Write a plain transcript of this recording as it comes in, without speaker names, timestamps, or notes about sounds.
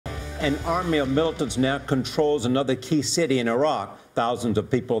An army of militants now controls another key city in Iraq. Thousands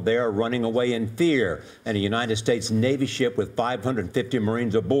of people there are running away in fear. And a United States Navy ship with 550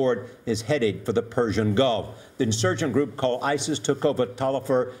 Marines aboard is headed for the Persian Gulf. The insurgent group called ISIS took over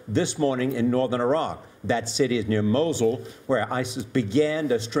Talafar this morning in northern Iraq. That city is near Mosul, where ISIS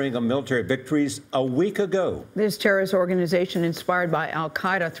began a string of military victories a week ago. This terrorist organization, inspired by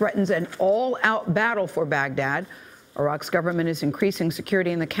al-Qaeda, threatens an all-out battle for Baghdad. Iraq's government is increasing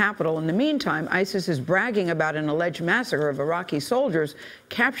security in the capital. In the meantime, ISIS is bragging about an alleged massacre of Iraqi soldiers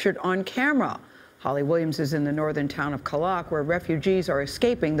captured on camera. Holly Williams is in the northern town of Kalak, where refugees are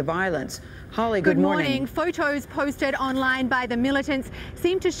escaping the violence. Holly, good morning. Photos posted online by the militants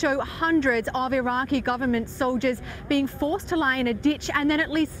seem to show hundreds of Iraqi government soldiers being forced to lie in a ditch and then at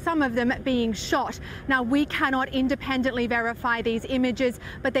least some of them being shot. Now, we cannot independently verify these images,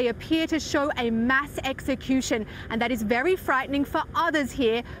 but they appear to show a mass execution, and that is very frightening for others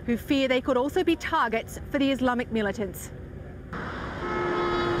here who fear they could also be targets for the Islamic militants.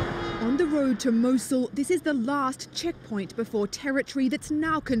 On the road to Mosul, this is the last checkpoint before territory that's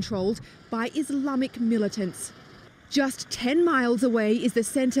now controlled by Islamic militants. Just 10 miles away is the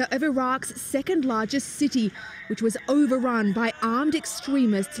centre of Iraq's second largest city, which was overrun by armed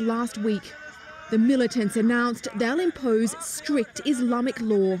extremists last week. The militants announced they'll impose strict Islamic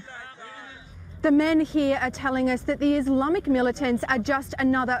law. The men here are telling us that the Islamic militants are just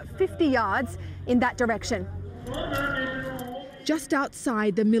another 50 yards in that direction. Just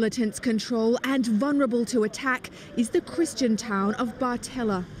outside the militants' control and vulnerable to attack is the Christian town of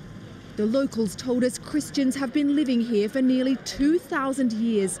Bartella. The locals told us Christians have been living here for nearly 2,000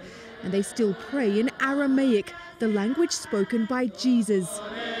 years, and they still pray in Aramaic, the language spoken by Jesus.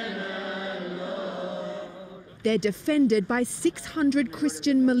 They're defended by 600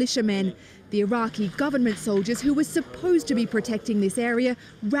 Christian militiamen. The Iraqi government soldiers who were supposed to be protecting this area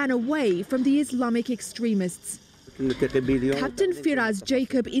ran away from the Islamic extremists. Captain Firaz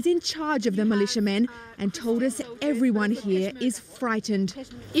Jacob is in charge of the militiamen and told us everyone here is frightened.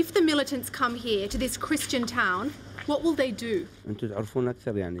 If the militants come here to this Christian town, what will they do?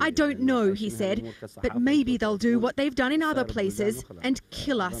 I don't know, he said, but maybe they'll do what they've done in other places and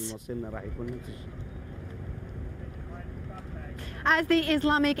kill us. As the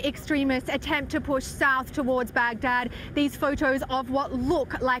Islamic extremists attempt to push south towards Baghdad, these photos of what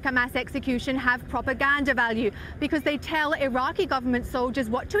look like a mass execution have propaganda value because they tell Iraqi government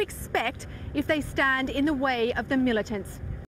soldiers what to expect if they stand in the way of the militants.